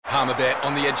Palmerbet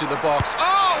on the edge of the box.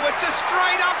 Oh, it's a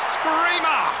straight-up screamer!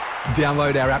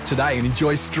 Download our app today and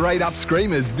enjoy straight-up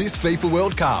screamers this FIFA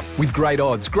World Cup with great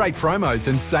odds, great promos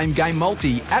and same-game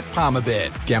multi at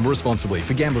Palmerbet. Gamble responsibly.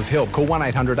 For Gamblers' Help, call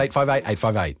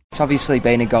 1-800-858-858. It's obviously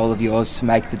been a goal of yours to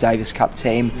make the Davis Cup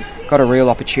team. Got a real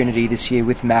opportunity this year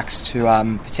with Max to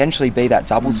potentially be that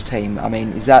doubles team. I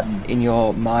mean, is that in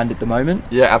your mind at the moment?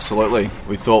 Yeah, absolutely.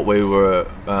 We thought we were,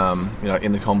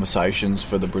 in the conversations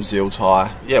for the Brazil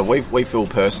tie. Yeah, we feel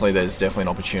personally there's definitely an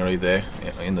opportunity there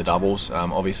in the doubles.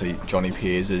 Obviously, Johnny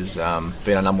Peers has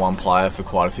been a number one player for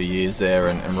quite a few years there,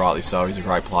 and rightly so. He's a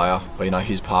great player. But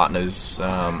his partners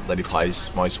that he plays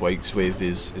most weeks with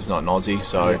is not an Aussie.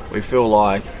 So we feel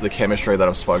like the chemistry that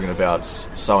I've spoken about is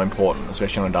so important,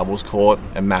 especially on a doubles court.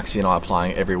 And Maxi and I are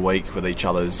playing every week with each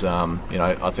other's,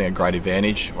 I think a great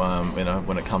advantage.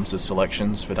 When it comes to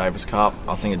selections for Davis Cup,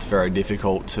 I think it's very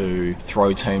difficult to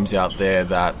throw teams out there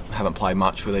that haven't played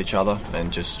much with each other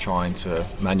and just trying to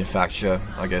manufacture,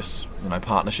 I guess,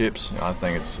 partnerships. I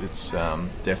think it's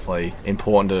definitely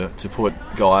important to put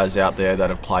guys out there that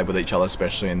have played with each other,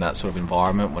 especially in that sort of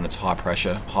environment when it's high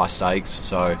pressure, high stakes.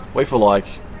 So we feel like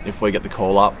if we get the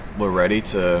call up, we're ready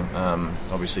to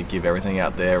obviously give everything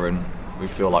out there, and we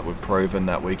feel like we've proven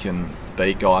that we can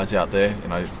beat guys out there,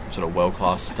 sort of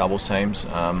world-class doubles teams.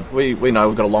 We know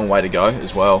we've got a long way to go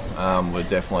as well. We're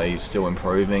definitely still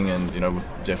improving, and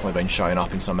we've definitely been showing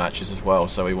up in some matches as well.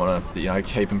 So we want to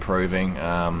keep improving,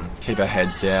 keep our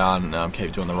heads down,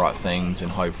 keep doing the right things,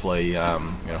 and hopefully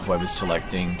whoever's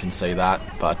selecting can see that.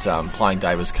 But playing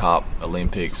Davis Cup,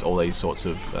 Olympics, all these sorts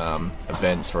of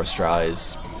events for Australia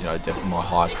is definitely my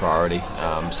highest priority.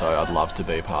 So I'd love to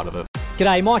be a part of it.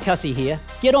 G'day, Mike Hussey here.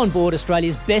 Get on board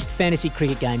Australia's best fantasy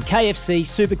cricket game, KFC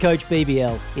Supercoach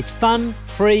BBL. It's fun,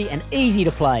 free and easy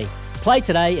to play. Play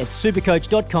today at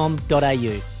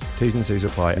supercoach.com.au. T's and C's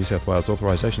apply. New South Wales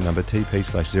authorisation number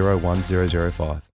TP/01005.